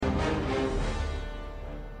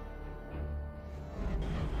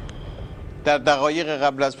در دقایق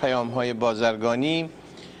قبل از پیام‌های بازرگانی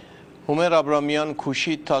هومر آبرامیان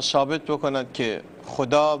کوشید تا ثابت بکند که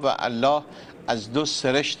خدا و الله از دو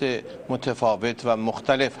سرشت متفاوت و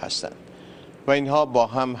مختلف هستند و اینها با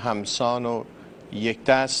هم همسان و یک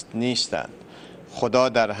دست نیستند. خدا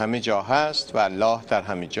در همه جا هست و الله در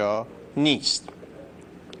همه جا نیست،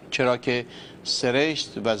 چرا که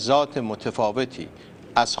سرشت و ذات متفاوتی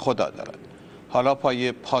از خدا دارد. حالا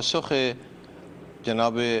پای پاسخ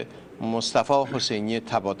جناب مصطفی حسینی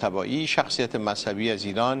طباطبایی، شخصیت مذهبی از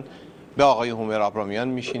ایران، به آقای هومر آبرامیان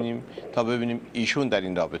میشینیم تا ببینیم ایشون در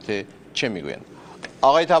این رابطه چه میگویند.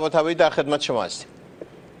 آقای طباطبایی در خدمت شما هستیم.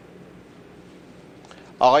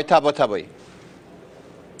 آقای طباطبایی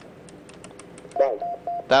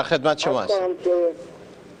در خدمت شما هستیم.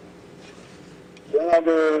 جناب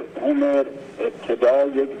هومر ابتدا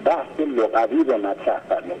یک بحث لغوی رو مطرح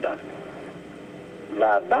فرمودن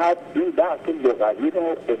و بعد این بحث لغوی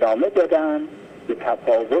رو ادامه دادن به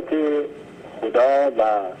تفاوت خدا و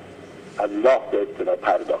الله به اصطلاح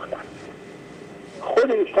پرداختن.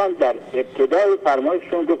 خود ایشان در ابتدای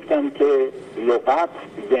فرمایششون گفتن که لغت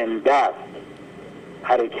زنده است،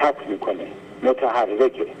 حرکت میکنه،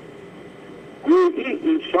 متحرکه. گویی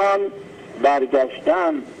ایشان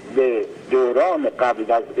برگشتن به دوران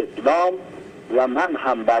قبل از اسلام و من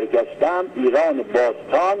هم برگشتم ایران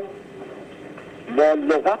باستان، با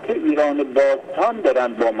لغت ایران باستان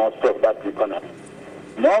دارن با ما صحبت میکنن.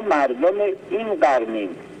 ما مردم این قرنیم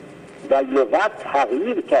و لغت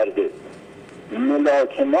تغییر کرده.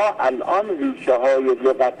 ملاک ما الان ریشه های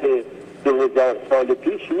لغت 2000 سال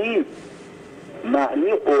پیش نیست،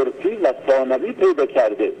 معنی عرفی و ثانوی پیدا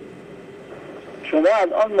کرده. شما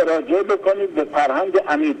الان مراجعه بکنید به فرهنگ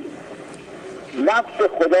عمید، نفس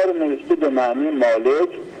خدا رو نوشته به معنی مالک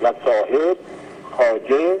و صاحب،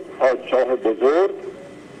 خواجه، پادشاه بزرگ،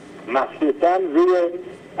 مخصوصا روی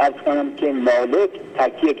از کنم که مالک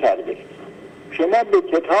تکیه کرده. شما به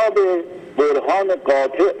کتاب برهان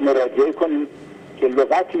قاطع مراجعه کنید که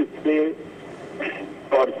لغتی است که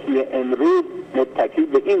فارسی امروز متکی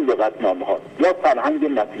به این لغتنامه ها یا فرهنگ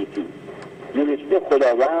نفیسی نوشته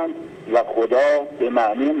خداوند و خدا به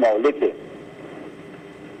معنی مالکه.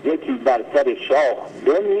 یکی بر سر شاخ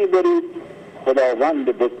دم می‌برید، خداوند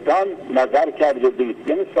بستان نظر کرده دید،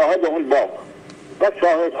 یعنی صاحب اون باغ و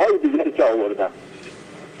شاهدهای دیگری که آوردن.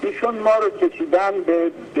 ایشون ما رو کشیدن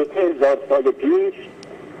به 2000 سال پیش،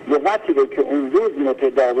 لغتی رو که اون روز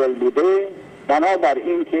متداول بوده، بنابر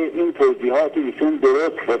این که این توضیحات ایشون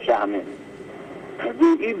درست باشه همه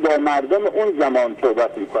گویی با مردم اون زمان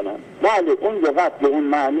صحبت میکنن. بله اون لغت به اون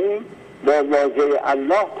معنی با واژه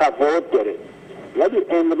الله تفاوت داره، ولی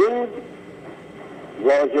امروز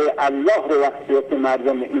واژه الله رو وقتی که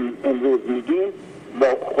مردم این امروز میگیم با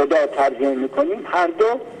خدا ترجمه میکنیم، هر دو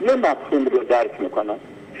یه مفهوم رو درک میکنن.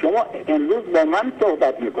 شما امروز با من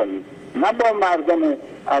صحبت میکنید، نه با مردم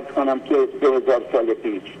از کنم که 2000 سال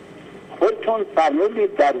پیش. خودتون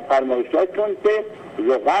فرمودید در فرمایشاتون که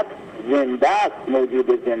لغت زنده است،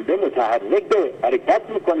 موجود زنده، متحرکه، حرکت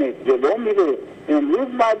میکنه، جلو میره. امروز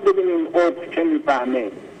باید ببینیم عرف که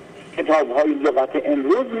میفهمه، کتاب های لغت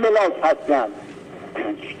امروز ملاک هستن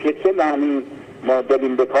که چه معنی ما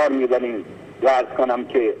داریم به کار میبریم و ارز کنم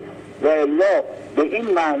که و الا به این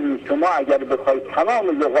معنی شما اگر بخواید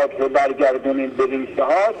تمام لغات رو برگردونید به ریشه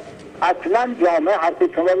هاش، اصلا جامعه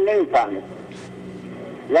حرف شما نمیفهمه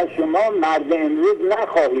و شما مرد امروز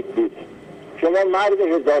نخواهید بود. شما مرد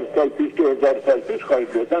 1000 سال پیش که 1000 سال پیش خواهید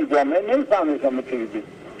بود، جامعه نمیفهمه شما چی میگید،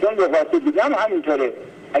 چون لغات دیگه هم همینطوره.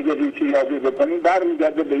 اگر ریشه یابی بکنید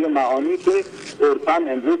برمیگرده به یه معانی که عرفاً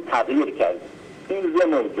امروز تغییر کرد. این یه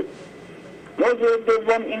موضوع. موضوع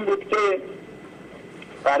دوم این بود که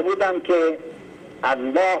فرمودم که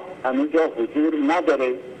الله همینجا حضور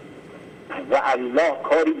نداره و الله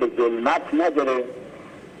کاری به ظلمت نداره،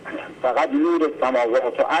 فقط نور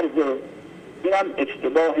سماوات و ارض. اینم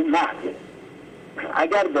اشتباه محضه.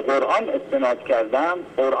 اگر به قرآن استناد کردم،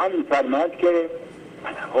 قرآن می‌فرماید که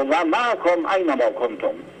و معکم اینما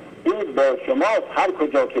کنتم، این با شماست هر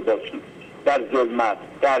کجا که باشید، در ظلمت،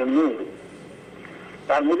 در نور.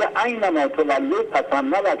 فرموده اینما تولوا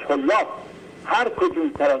فثم وجه الله، هر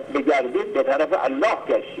کجون طرف بگردید به طرف الله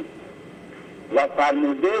گشتید. و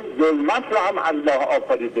فرموده ظلمت رو هم الله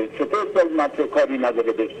آفریده، چطور ظلمت رو کاری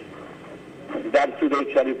نداره بشه. در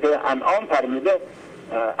سوره شریفه انعام فرموده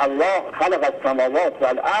الله خلق السماوات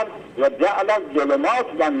والارض و جعل الظلمات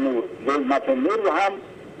والنور، ظلمت و نور رو هم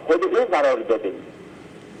خود او قرار داده.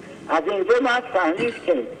 از اینجا باید فهمید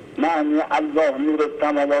که معنی الله نور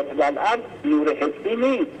السماوات والارض نور حسی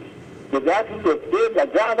نیست، به ذاتی گفته و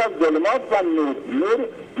جعل الظلمات والنور، نور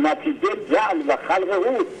نتیجه جعل و خلق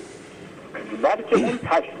اوست. بلکه اون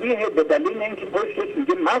تشبیه به دلیل اینکه پشتش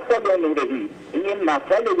میگه مثل نورهی، این یه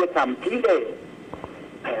مثل یه تمثیله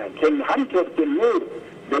که همطور که نور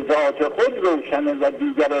به ذات خود روشنه و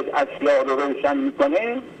دیگر اشیا رو روشن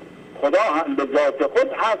میکنه، خدا هم به ذات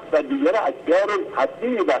خود هست و دیگر اشیا رو هستی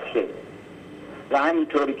میبخشه. و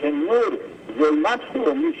همینطور که نور ظلمت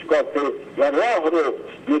رو میشکافه و راه رو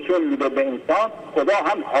نشون میده به انسان، خدا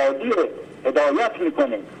هم هادی رو هدایت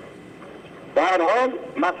میکنه. در هر حال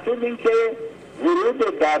مقصود این که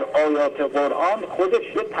ورود در آیات قرآن خودش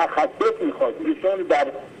یه تخصص میخواد. ایشون در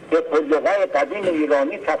فقه قدیم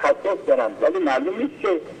ایرانی تخصص دارن، ولی معلوم نیست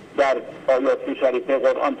که در آیات شریف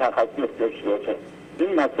قرآن تخصص داشته باشه.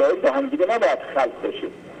 این مسائل به هم دیگه نباید خلط بشه.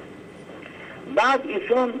 بعد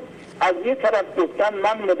ایشون از یه طرف گفتن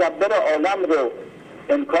من مدبر عالم رو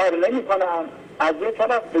انکار نمی کنم، از یه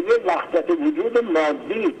طرف به یه وحدت وجود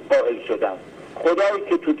مادی قائل شدم. خدایی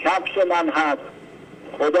که تو کفش من هست،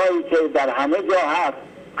 خدایی که در همه جا هست،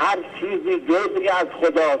 هر چیزی جزئی از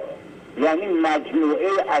خداست، یعنی مجموعه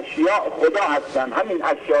اشیاء خدا هستن. همین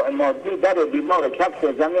اشیاء مادی در دیوار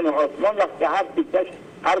کفش زمین و آسمان، وقتی هر تیکش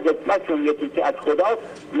هر قسمتشون یکی که از خداست،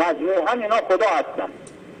 مجموعه اینا خدا هستن.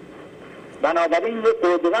 بنابراین یه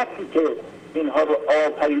قدرتی که اینها رو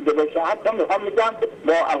آفریده باشه، حتی میخوام میگم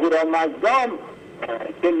با اهورامزدام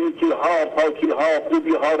که نیکی ها، پاکی ها،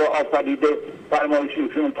 خوبی ها رو آفریده،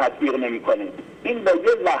 فرمایششون تطبیق نمیکنه. این با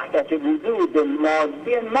یه وحدت وجود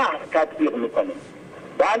مادی محض تطبیق میکنه.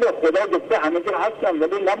 بله خدا گفته همه جا هستن،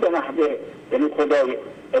 ولی نه به نحوه، یعنی خدای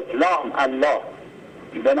اسلام الله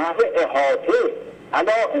به نحوه احاطه،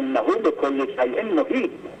 الا انه به کل شیء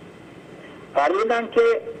محیط. فرمودن که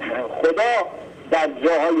خدا در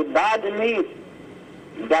جاهای بد نیست،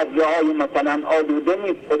 در جاهای مثلا آلوده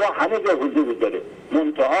نیست، خدا همه جا حضور داره،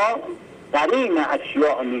 منتها قرین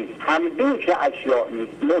اشیاء نیست، همدوش اشیاء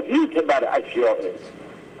نیست، محیط بر اشیاء.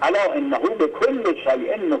 الا انه به کل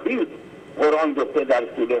شیء محیط، قرآن گفته در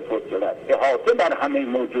سوره فصلت، احاطه بر همه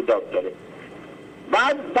موجودات داره.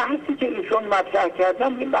 بعد بحثی که ایشون مطرح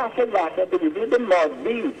کردن این بحث وحدت وجود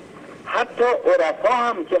مادی. حتی عرفا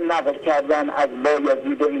هم که نقل کردن از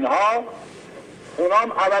بایزید و اینها، اونا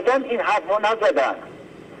هم ابدا این حرف رو نزدن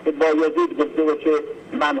که بایزید گفته باشه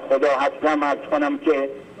من خدا هستم، از کنم که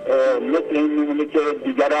مثل این میمونه که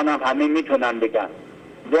دیگران هم همه میتونن بگن.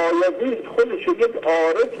 بایزید خودش یک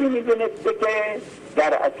عارفی میدونسته که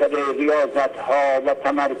در اثر ریاضت ها و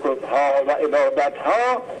تمرکز ها و عبادت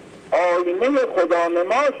ها آینه خدا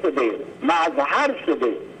نما شده، مظهر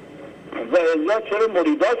شده. و الا چرا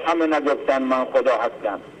مریداش همه نگفتن من خدا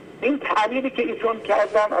هستم؟ این تعبیری که ایشون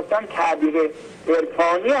کردن اصلا تعبیر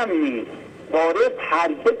عرفانی هم نیست. عارف هر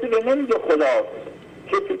کسی به نمیگه خدا،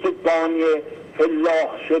 کسی که بانی الله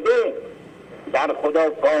شده، در خدا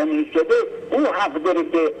بانی شده، او حق داره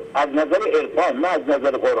که از نظر عرفان نه از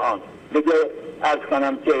نظر قرآن بگه از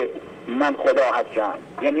کنم که من خدا هستم،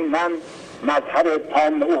 یعنی من مظهر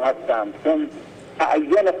تام او هستم، چون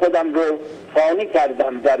تعین خودم رو فانی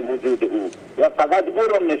کردم در وجود او و فقط او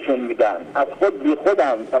رو نشون میدم، از خود بی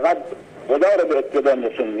خودم فقط خدا رو به ابتدا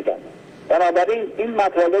نشون میدم. بنابراین این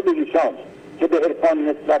مطالب ایشان که به عرفان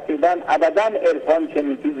نسبت میدن، ابدا عرفان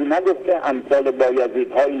چنین چیزی نگفته، امثال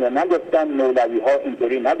بایزید ها اینو نگفتن، مولوی ها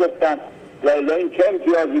اینطوری نگفتن. و الا این چه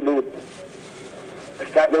امتیازی بود؟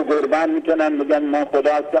 شب و قربان میتونن بگن من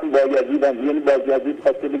خدا هستم، بایزیدم، یعنی بایزید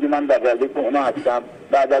خواسته بگی من در ردیف اونا هستم.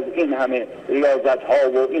 بعد از این همه ریاضت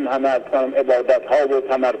ها و این همه از کنم عبادت ها و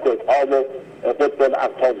تمرکز ها و قطب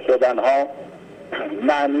الاقطاب شدن ها،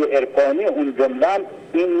 معنی عرفانی اون جمله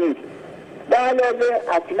این نیست. به علاوه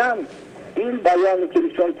اصلا این بیانی که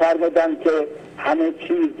ایشون فرمودن که همه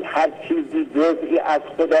چیز، هر چیزی جزئی از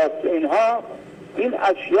خداست، اینها این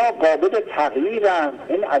اشیاء قابل تغییرن،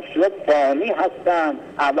 این اشیاء فانی هستن،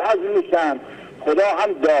 عوض میشن. خدا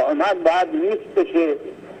هم دائما باید نیست بشه،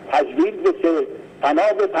 تجدید بشه،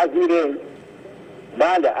 فنا بپذیره.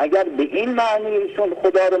 بله اگر به این معنی ایشون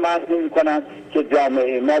خدا رو معنی میکنن که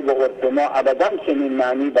جامعه ما و عرف ما ابدا چنین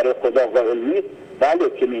معنی برای خدا قائل نیست، بله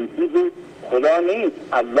چنین چیزی خدا نیست،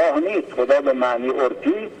 الله نیست. خدا به معنی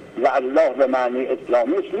عرفی و الله به معنی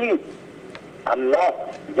اسلامیش نیست. الله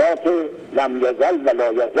ذات لم یزل و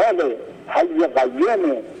لا یزال، حی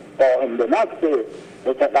قیم قائم به نفسه،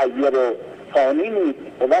 متغیر و فانی نیست.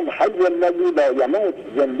 اول حی الذی لا یموت،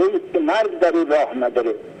 زنده است که مرگ در او راه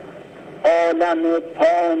نداره. عالم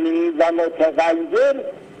فانی و متغیر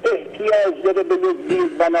احتیاج داره به زیر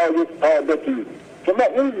بنای ثابتی، که ما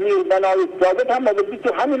اون زیر بنای ثابت هم موجودی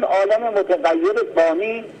تو همین عالم متغیر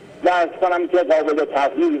فانی درس کنم که قابل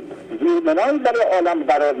تغییر زیر بنایی برای عالم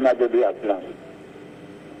قرار نداده اصلا.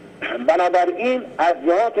 بنابراین از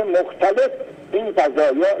جهات مختلف این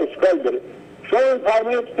قضایا اشکال داره. شما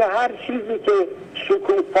فرمایید که هر چیزی که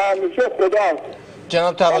شکوفا میشه خداست.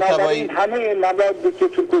 جناب طباطبایی، همه موادی که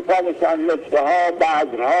شکوفا میشن، نطفه ها،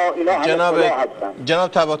 بذرها، اینا همه خدا هستن.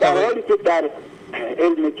 جناب طباطبایی، در حالی که در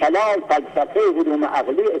علم کلام، فلسفه، علوم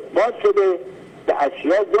عقلی اثبات شده که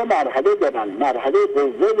اشیا دو مرحله دارن، مرحله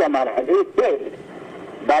قوه و مرحله فعل.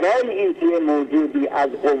 برای اینکه موجودی از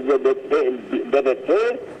قوه به فعل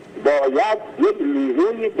برسه باید یک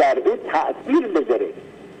نیروی در او تأثیر بذاره.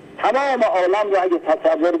 تمام عالم رو اگه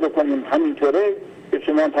تصور بکنیم همینطوره که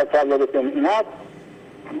شما تصور بکنیم این هست،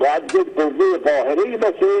 باید یک قوه قاهره‌ای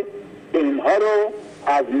باشه که اینها رو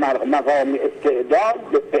از مقام استعداد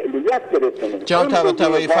به فعلیت برسونه. جناب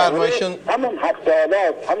طباطبایی فرمایشون همون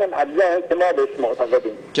حقالات، همون الله که ما بهش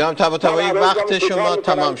معتقدیم. جناب طباطبایی وقت شما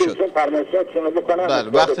تمام شد. بله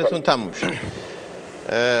وقتتون تمام شد.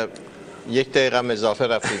 1 دقیقه اضافه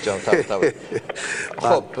رفتید جناب طباطبایی.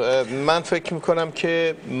 خب من فکر میکنم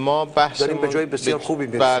که ما بحث داریم به جای بسیار خوبی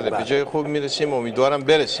میرسیم. بله به جای خوب میرسیم، امیدوارم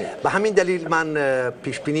برسیم. به همین دلیل من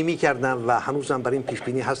پیش بینی میکردم و هنوزم بر این پیش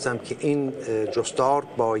بینی هستم که این جستار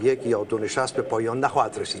با 1 یا 2 نشست به پایان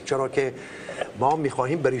نخواهد رسید، چرا که ما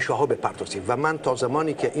میخواهیم به ریشه ها بپردازیم و من تا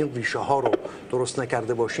زمانی که این ریشه ها رو درست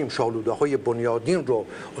نکرده باشیم، شالوده های بنیادین رو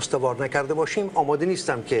استوار نکرده باشیم، آماده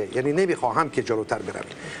نیستم که، یعنی نمیخواهم که جلوتر برویم.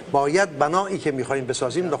 باید بنایی که میخواهیم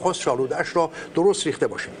بسازیم نخست شالوده‌اش رو درست ریخته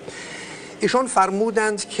باشیم. ایشان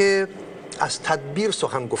فرمودند که از تدبیر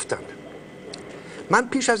سخن گفتند. من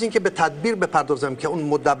پیش از اینکه به تدبیر بپردازم که اون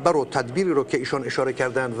مدبر و تدبیری رو که ایشان اشاره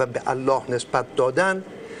کردند و به الله نسبت دادن،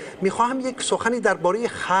 میخواهم یک سخنی درباره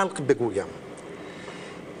خلق بگویم.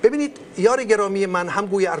 ببینید یار گرامی من، هم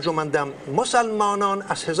گوی ارجمندم، مسلمانان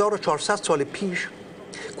از 1400 سال پیش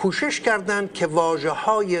کوشش کردند که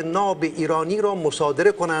واژه‌های ناب ایرانی را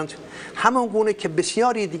مصادره کنند، همان گونه که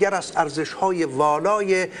بسیاری دیگر از ارزش‌های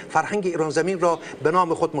والای فرهنگ ایران زمین را به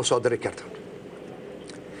نام خود مصادره کردند.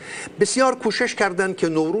 بسیار کوشش کردند که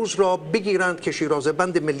نوروز را بگیرند که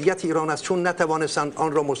شیرازه‌بند ملیت ایران است، چون نتوانستند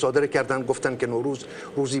آن را مصادره کردند. گفتند که نوروز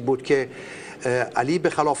روزی بود که علی به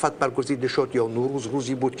خلافت برگزیده شد، یا نوروز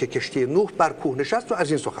روزی بود که کشتی نوح بر کوه نشست و از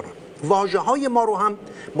این سخنان. واژه‌های ما رو هم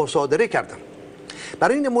مصادره کردند.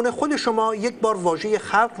 برای نمونه خود شما 1 بار واژه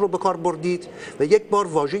خلق رو به کار بردید و 1 بار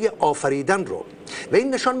واژه آفریدن رو، و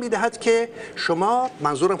این نشان می‌دهد که شما،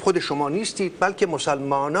 منظورم خود شما نیستید، بلکه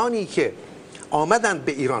مسلمانانی که آمدند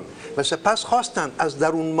به ایران و سپس خواستند از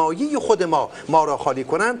درون مایه خود ما را خالی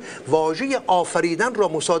کنند، واژه آفریدن را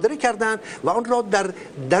مصادره کردند و آن را در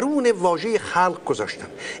درون واژه خلق گذاشتند.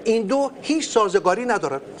 این دو هیچ سازگاری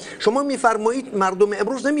ندارد. شما میفرمایید مردم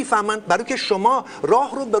امروز نمیفهمند، برای که شما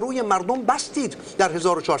راه رو به روی مردم بستید در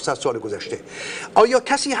 1400 سال گذشته. آیا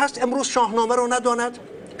کسی هست امروز شاهنامه رو نداند؟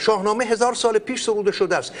 شاهنامه 1000 سال پیش سروده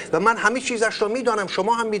شده است و من همه چیزش را میدانم،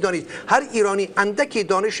 شما هم میدانید. هر ایرانی اندکی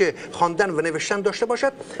دانش خواندن و نوشتن داشته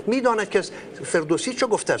باشد میداند که فردوسی چه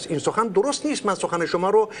گفته است. این سخن درست نیست، من سخن شما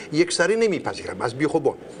رو یکسری نمیپذیرم از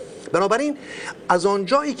بیخوبان. بنابراین از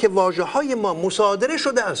آنجایی که واژه‌های ما مصادره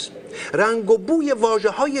شده است، رنگ و بوی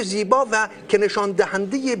واژه‌های زیبا و که نشان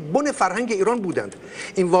دهنده بن فرهنگ ایران بودند،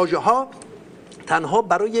 این واژه‌ها تنها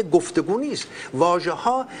برای گفتگو نیست،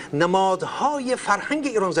 واژه‌ها نمادهای فرهنگ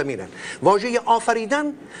ایران زمینه. واژه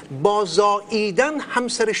آفریدن با زاییدن هم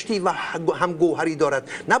سرشتی و هم گوهری دارد،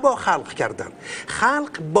 نه با خلق کردن.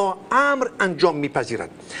 خلق با امر انجام میپذیرد.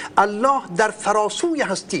 الله در فراسوی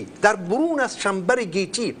هستی، در برون از چنبر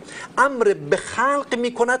گیتی امر به خلق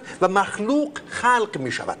میکند و مخلوق خلق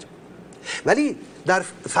میشود. ولی در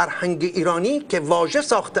فرهنگ ایرانی که واژه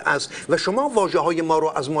ساخته است و شما واژه‌های ما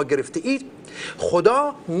رو از ما گرفته اید،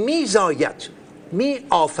 خدا میزاید، می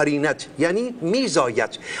آفریند، یعنی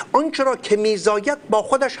میزاید. آنچه را که میزاید با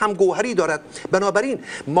خودش هم گوهری دارد، بنابراین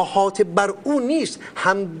محاط بر او نیست،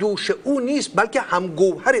 هم دوش او نیست، بلکه هم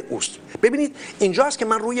گوهر اوست. ببینید اینجاست که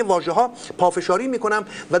من روی واژه ها پافشاری میکنم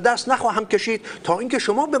و دست نخواهم کشید تا اینکه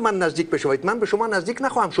شما به من نزدیک بشوید. من به شما نزدیک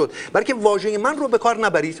نخواهم شد، بلکه واژه من رو به کار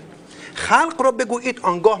نبرید. خلق را بگویید،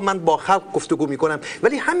 آنگاه من با خلق گفتگو میکنم.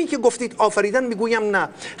 ولی همین که گفتید آفریدن، میگویم نه،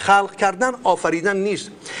 خلق کردن آفریدن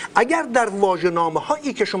نیست. اگر در واژه‌نامه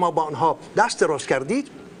هایی که شما با آنها دست دراز کردید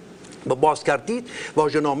باز کردید،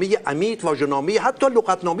 واژه‌نامه عمید، واژه‌نامه حتی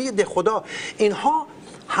لغتنامه ده خدا، اینها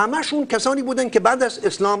همشون کسانی بودن که بعد از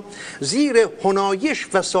اسلام زیر حنایش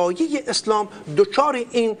و سایه اسلام دچار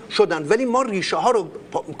این شدن. ولی ما ریشه ها رو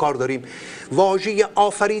کار داریم. واژه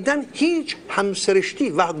آفریدن هیچ همسرشتی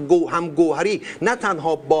و همگوهری نه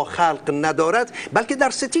تنها با خلق ندارد، بلکه در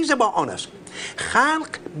ستیز با آن است. خلق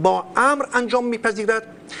با امر انجام میپذیرد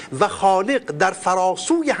و خالق در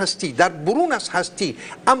فراسوی هستی، در برون از هستی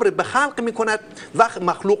امر به خلق میکند و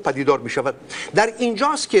مخلوق پدیدار میشود. در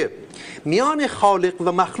اینجاست که میان خالق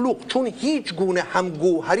و مخلوق چون هیچ گونه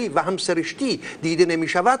همگوهری و همسرشتی دیده نمی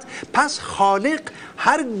شود، پس خالق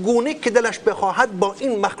هر گونه که دلش بخواهد با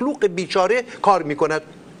این مخلوق بیچاره کار می کند.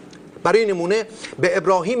 برای نمونه به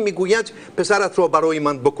ابراهیم میگوید پسرت را برای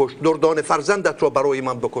من بکش، دردان فرزندت را برای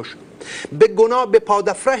من بکش. به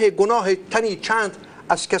پادفره گناه تنی چند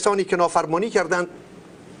از کسانی که نافرمانی کردند،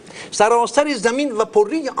 سراسر زمین و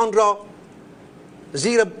پری آن را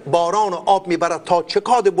زیر باران و آب میبرد تا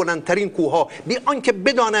چکاد بلندترین کوها، بی آنکه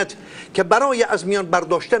بداند که برای از میان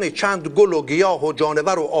برداشتن چند گل و گیاه و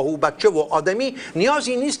جانور و آهو بچه و آدمی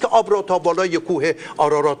نیازی نیست که آب را تا بالای کوه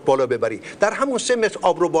آرارات بالا ببری. در همون 3 متر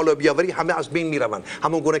آب رو بالا بیاوری همه از بین میروند،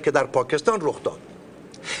 همون گونه که در پاکستان رخ داد.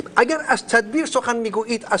 اگر از تدبیر سخن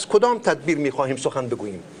میگویید، از کدام تدبیر میخواهیم سخن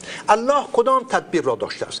بگوییم؟ الله کدام تدبیر را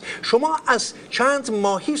داشته است؟ شما از چند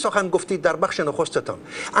ماهی سخن گفتید در بخش نخستتان.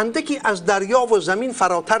 اندکی از دریا و زمین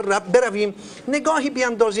فراتر برویم، نگاهی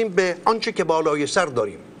بیاندازیم به آنچه که بالای سر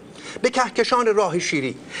داریم، به کهکشان راه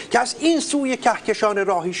شیری، که از این سوی کهکشان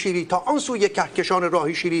راه شیری تا آن سوی کهکشان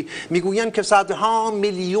راه شیری میگویند که صدها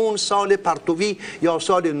میلیون سال پرتوی یا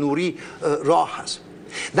سال نوری راه هست.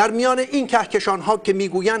 در میان این کهکشان ها که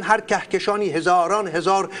میگویند هر کهکشانی هزاران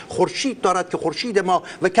هزار خورشید دارد که خورشید ما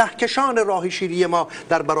و کهکشان راه شیری ما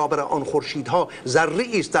در برابر آن خورشیدها ذره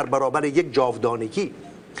است در برابر یک جاودانگی.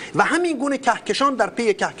 و همین گونه کهکشان در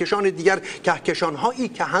پی کهکشان دیگر، کهکشان هایی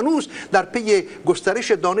که هنوز در پی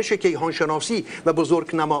گسترش دانش کیهان شناسی و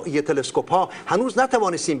بزرگ نمایی تلسکوپ ها هنوز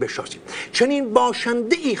نتوانستیم بشناسیم. چنین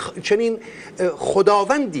باشنده ای، چنین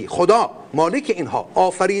خداوندی، خدا مالک اینها،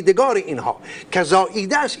 آفریدگار اینها که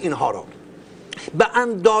زاییده است اینها را، به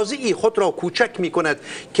اندازه ای خود را کوچک می کند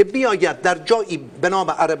که بیاید در جایی به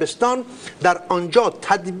نام عربستان در آنجا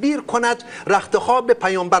تدبیر کند رختخواب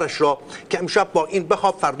پیامبرش را که امشب با این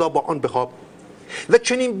بخواب، فردا با آن بخواب. و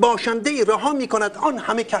چنین باشنده ای رها می کند آن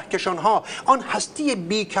همه کهکشان ها، آن هستی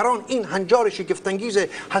بیکران، این هنجار شگفت‌انگیز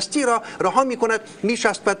هستی را رها می کند، می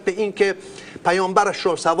چسبد به این که پیامبرش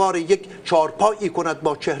را سوار یک چارپایی کند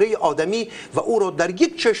با چهره آدمی و او را در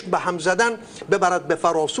یک چشم به هم زدن ببرد به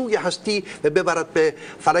فراسوی هستی و ببرد به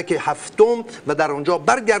فلک هفتم و در آنجا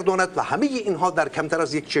برگرداند و همه اینها در کمتر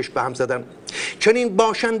از یک چشم به هم زدن. چنین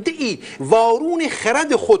باشنده ای وارون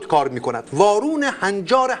خرد خود کار می کند، وارون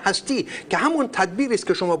هنجار هستی که همون تدبیری است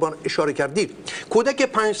که شما با اشاره کردید. کودک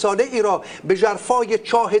 5 ساله ای را به ژرفای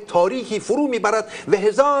چاه تاریکی فرو میبرد و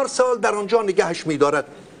 1000 سال در آنجا نگهش می‌دارد.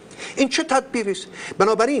 این چه تدبیری است؟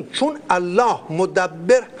 بنابراین چون الله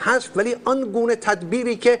مدبر هست، ولی آن گونه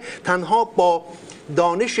تدبیری که تنها با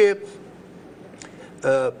دانش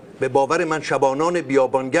به باور من شبانان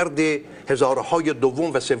بیابانگرد هزارهای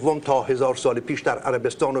دوم و سوم تا 1000 سال پیش در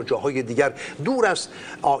عربستان و جاهای دیگر دور از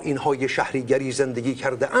آیین‌های شهریگری زندگی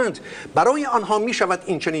کرده اند، برای آنها می شود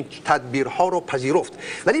این چنین تدبیرها را پذیرفت.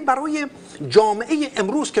 ولی برای جامعه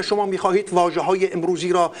امروز که شما می خواهید واژه‌های امروزی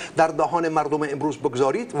را در دهان مردم امروز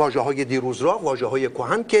بگذارید، واژه‌های دیروز را، واژه‌های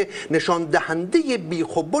کهن که نشان دهنده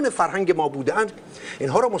بیخوبون فرهنگ ما بودند،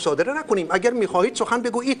 اینها را مصادره نکنیم. اگر می خواهید سخن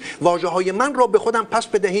بگویید، واژه‌های من را به خودم پس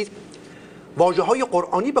بدهید، واژه‌های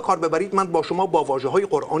قرآنی به کار ببرید، من با شما با واژه‌های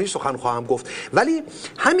قرآنی سخن خواهم گفت. ولی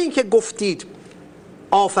همین که گفتید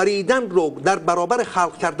آفریدن رو در برابر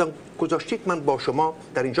خلق کردن گذاشتید، من با شما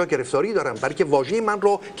در اینجا گرفتاری دارم، برای که واژه من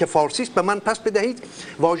رو که فارسی است به من پس بدهید،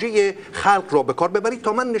 واژه خلق رو به کار ببرید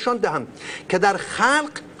تا من نشان دهم که در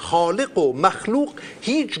خلق خالق و مخلوق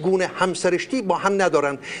هیچ گونه همسرشتی با هم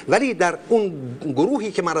ندارند. ولی در اون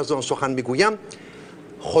گروهی که من از آن سخن میگویم،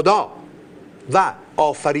 خدا و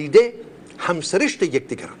آفریده همسرشت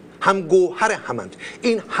یکدیگرند، هم گوهر همند.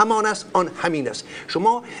 این همان است، آن همین است.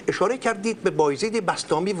 شما اشاره کردید به بایزید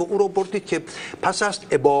بسطامی و او رو بردید که پس از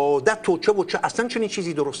عبادت و چه اصلا چنین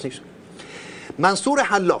چیزی درست نیست. منصور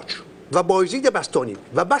حلاج و بایزید بسطامی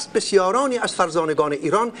و بس بسیارانی از فرزانگان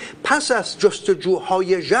ایران پس از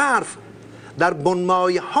جستجوهای ژرف در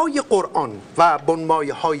بنمایه‌های قرآن و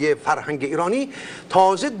بنمایه‌های فرهنگ ایرانی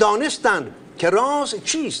تازه دانستند که راز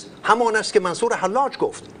چیست. همان است که منصور حلاج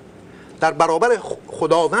گفت، در برابر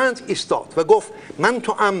خداوند ایستاد و گفت من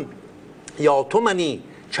تو ام یا تو منی،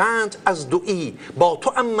 چند از دویی، با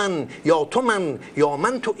تو ام من یا تو من یا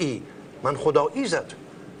من تویی. من خدا ایزد.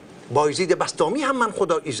 بایزید بسطامی هم من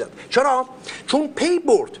خدا ایزد. چرا؟ چون پی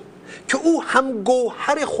برد که او هم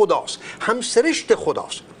گوهر خداست، هم سرشت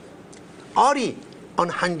خداست. آری آن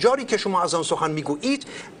هنجاری که شما از آن سخن میگویید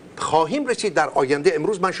خواهیم رسید در آینده.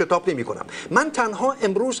 امروز من شتاب نمی کنم. من تنها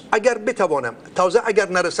امروز اگر بتوانم، تازه اگر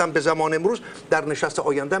نرسم به زمان امروز، در نشست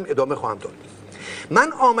آیندهم ادامه خواهم داد.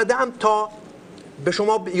 من آمدم تا به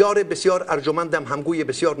شما یار بسیار ارجمندم، همگوی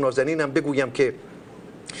بسیار نازنینم بگویم که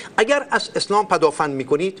اگر از اسلام پدافند می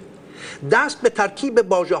کنید دست به ترکیب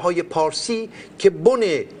واژه‌های پارسی که بن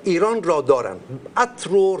ایران را دارند،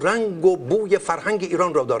 عطر و رنگ و بوی فرهنگ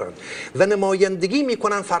ایران را دارند و نمایندگی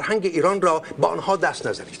میکنند فرهنگ ایران را، با آنها دست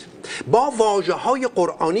نزنید. با واژه‌های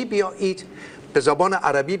قرآنی بیایید، به زبان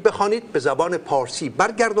عربی بخوانید، به زبان پارسی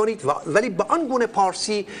برگردانید، ولی به آن گونه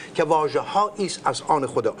پارسی که واژه‌هایی است از آن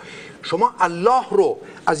خدا. شما الله رو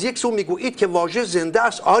از یک سو میگویید که واژه زنده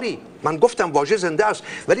است. آری، من گفتم واژه زنده است،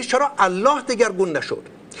 ولی چرا الله دگرگون نشد؟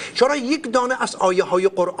 چرا یک دانه از آیه های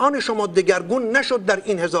قرآن شما دگرگون نشد در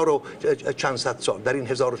این 1000 و چند صد سال، در این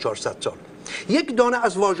 1400 سال؟ یک دانه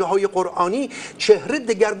از واژه های قرآنی چهره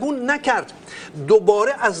دگرگون نکرد،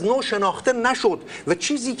 دوباره از نو شناخته نشد و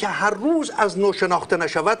چیزی که هر روز از نو شناخته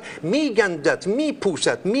نشود میگندد،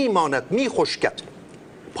 میپوسد، میماند، میخشکد،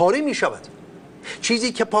 پاره میشود.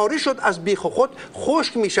 چیزی که پاره شد از بیخ خود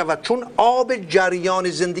خشک می شود، چون آب جریان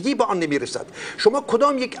زندگی به آن نمی رسد. شما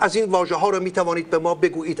کدام یک از این واژه ها را می توانید به ما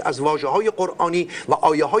بگویید از واژه های قرآنی و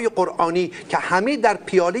آیه های قرآنی که همه در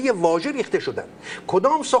پیاله واژه ریخته شدند؟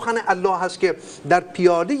 کدام سخن الله هست که در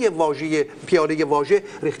پیاله واژه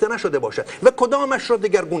ریخته نشده باشد و کدامش را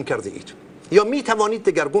دگرگون کرده اید یا می توانید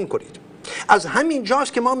دگرگون کنید؟ از همین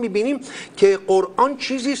جاست که ما می بینیم که قرآن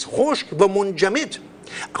چیزی است خشک و منجمد.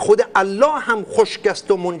 خود الله هم خشک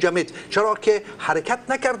است و منجمد، چرا که حرکت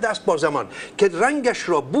نکرده است با زمان که رنگش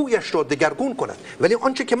را، بویش را دگرگون کند. ولی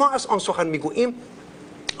آنچه که ما از آن سخن میگوییم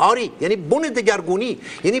آری، یعنی بن دگرگونی،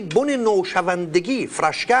 یعنی بن نوشوندگی،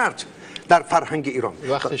 فرشگرد در فرهنگ ایران.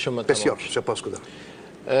 وقت شما بسیار سپاسگزارم.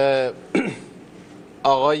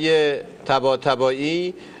 آقای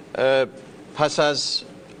طباطبایی، پس از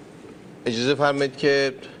اجازه فرمایید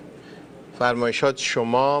که فرمایشات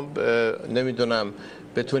شما نمیدونم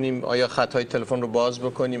بتونیم آیا خطای تلفن رو باز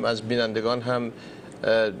بکنیم، از بینندگان هم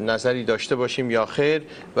نظری داشته باشیم یا خیر،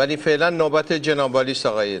 ولی فعلا نوبت جناب عالی است.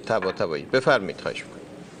 آقای طباطبایی بفرمایید. خواهش می‌کنم.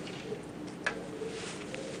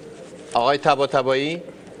 آقای طباطبایی،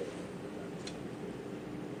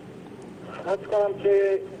 عرض کنم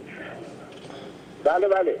که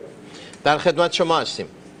بله در خدمت شما هستیم.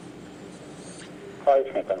 خواهش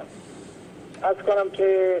میکنم. عرض کنم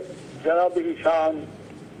که جناب ایشان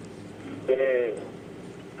به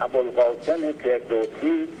ابوالقاسم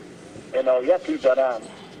فردوسی عنایتی دارم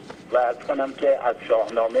و عرض کنم که از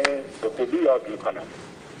شاهنامه به خوبی یاد میکنم.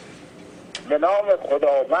 به نام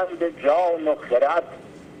خداوند جان و خرد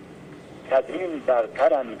که این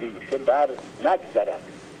برتر اندیشه بر نگذرد.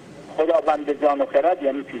 خداوند جان و خرد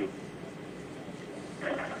یعنی چی؟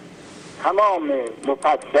 تمام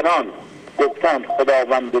مفسران گفتند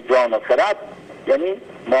خداوند جان و خرد یعنی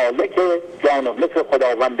مالک جان و، مثل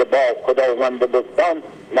خداوند باغ، خداوند بستان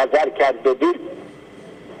نظر کرد و دید.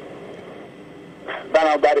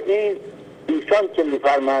 بنابراین ایشان که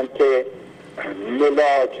میفرمایند که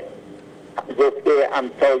ملاک گفته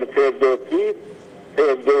امثال فردوسی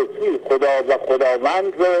خدا و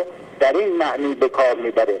خداوند رو در این معنی به کار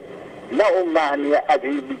میبره، نه اون معنی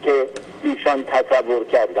عجیبی که ایشان تصور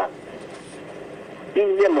کردن.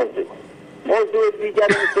 این یه موضوع دیگر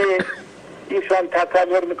این که ایشان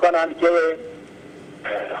تصور میکنن که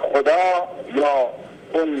خدا یا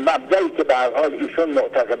اون مبدعی که به هر حال ایشون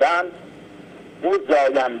معتقدن او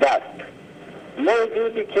زاینده است.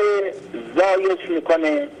 موجودی که زایش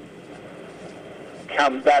میکنه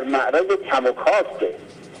کم در معرض کم و کاسته،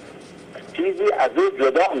 چیزی از او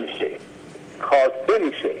جدا میشه، کاسته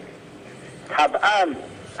میشه. طبعا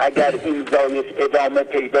اگر این زایش ادامه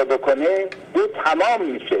پیدا بکنه او تمام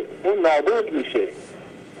میشه، او نابود میشه،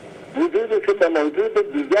 وجودش به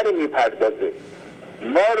موجود دیگری میپردازه.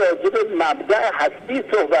 ما راجع به مبدأ هستی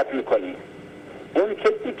صحبت میکنیم، اون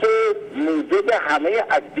کسی که موجود همه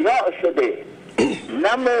اشیاء شده،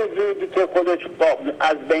 نه موجودی که خودش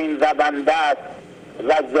از بین رونده است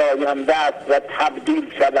و زاینده است و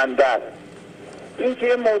تبدیل شونده است. این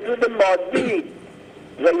که موجود مادی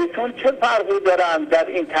و ایشون چه فرقی دارن در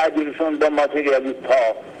این تعبیرشون با ماتریالیست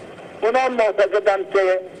ها؟ اونا معتقدن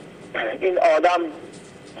که این عالم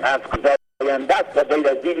از زاینده است و غیر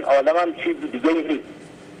از این عالم هم چیز دیگه نیست.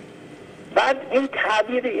 بعد این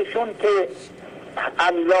تعبیر ایشون که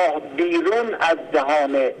الله بیرون از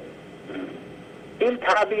جهانه، این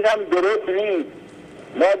تعبیر هم درست نیست.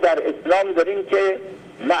 ما در اسلام داریم که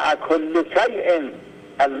مع کل شیء،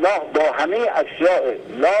 الله با همه اشیاء،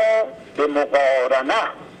 لا به مقارنه،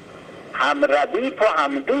 هم ردیف و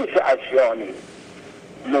هم دوش اشیاء نیست،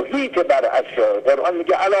 محیط بر اشیاء. قرآن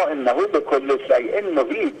میگه الا انه به کل شیء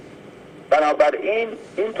محیط. بنابراین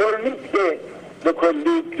اینطور نیست که به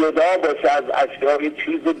کلی جدا باشه از اشیاء،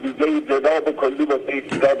 چیز دیگه جدا به کلی باشه،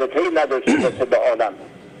 رابطه‌ای نداشته باشه به عالم،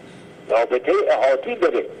 رابطه احاطی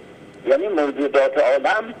داره. یعنی موجودات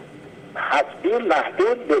عالم هستی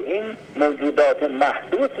محدود به این موجودات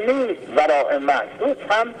محدود نیست، وراء محدود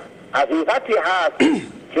هم حقیقتی هست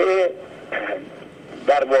که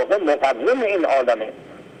در واقع مقوم این عالمه.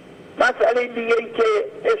 مسئله دیگه ای که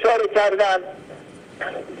اشاره کردن،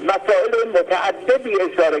 مسائل متعددی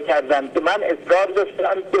اشاره کردن که من اصرار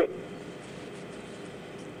داشتم که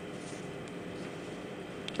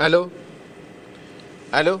الو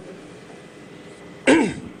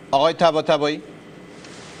آقای طباطبایی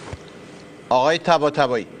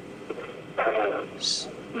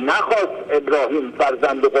نخواست ابراهیم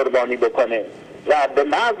فرزند قربانی بکنه و به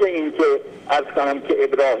محض اینکه عرض کنم که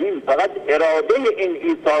ابراهیم فقط اراده این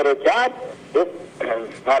عیسی رو کرد،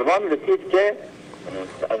 فرمان رسید که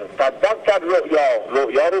صدق کرد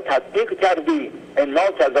رؤیا رو تصدیق کردی، انا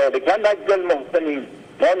کذالک نجزی المحسنین،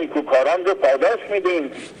 ما نیکوکاران رو پاداش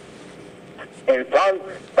میدیم. انسان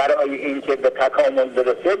برای اینکه به تکامل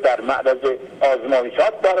برسه در معرض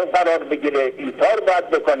آزمایشات قرار بگیره، ایثار باید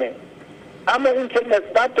بکنه. اما این که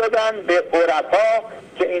نسبت دادن به عرفا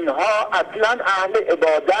که اینها اصلا اهل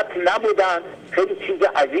عبادت نبودن، خیلی چیز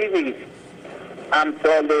عجیبی است.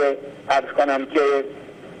 امثال عرض کنم که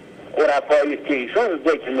عرفایی که ایشون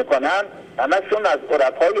ذکر میکنن همشون از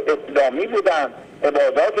عرفای اسلامی بودن،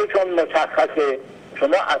 عباداتشون مشخصه.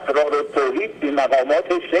 شما اسرار توحید بی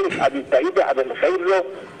مقامات شیخ ابی سعید ابوالخیر رو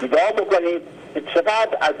نگاه بکنید،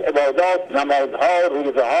 چقدر از عبادات، نمازها،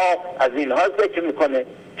 روزها از اینها ذکر میکنه.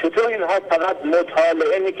 چطور اینها فقط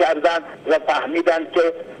مطالعه میکردن و فهمیدن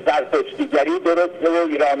که زرتشتیگری درسته و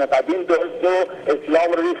ایران قدیم درسته و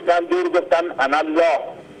اسلام رو ریختن دور، گفتن انا الله.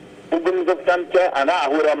 بگو گفتن که انا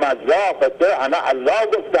اهورامزدا، پس انا الله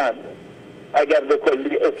گفتن. اگر به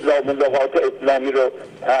کلی اسلام و لغات اسلامی رو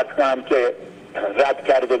حتما که رد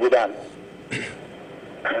کرده بودن.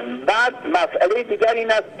 بعد مسئله دیگر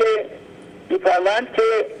این است که می‌فرمایند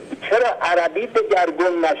که چرا عربی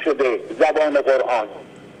دگرگون نشده زبان قرآن؟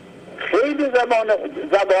 خیلی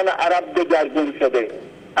زبان عرب دگرگون شده،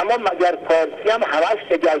 اما مگر فارسی هم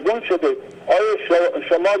همش دگرگون شده؟ آیا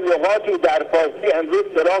شما لغاتی در فارسی امروز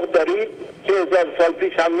سراغ دارید که 1000 سال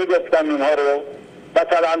پیش هم میگفتن اینها رو؟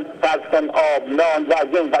 مثلا فرض کن آب، نان و از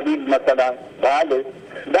این قبیل مثلا. بله،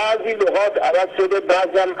 بعضی لغات عوض شده،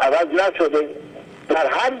 بعضی هم عوض نشده. در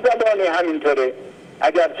هر زبانی همینطوره.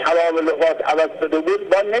 اگر تمام لغات عوض شده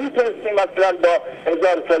بود ما نمیتونستیم مثلا با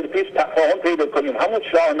 1000 سال پیش تفاهم پیدا کنیم. همون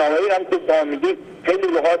شاهنامه‌ای هم که فهمیدید خیلی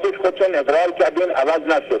لغاتش خودشون اقرار کردین عوض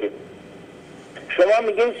نشده. شما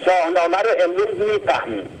میگین شاهنامه رو امروز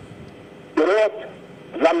میفهمیم، درست،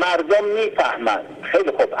 و مردم میفهمند.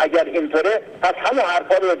 خیلی خوب، اگر اینطوره پس همون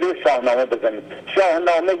حرفا رو راجع شاهنامه بزنید.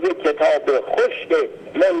 شاهنامه یک کتاب خشک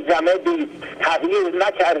منجمدی، تغییر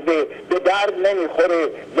نکرده، به درد نمیخوره،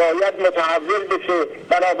 باید متحول بشه.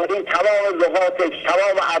 بنابراین تمام لغاتش،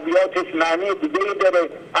 تمام ابیاتش معنی دیگه‌ای داره،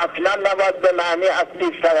 اصلا نباید به معنی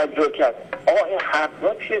اصلیش توجه کرد. آقا این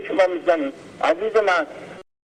حرفا چیه شما میزنید؟ عزیز من،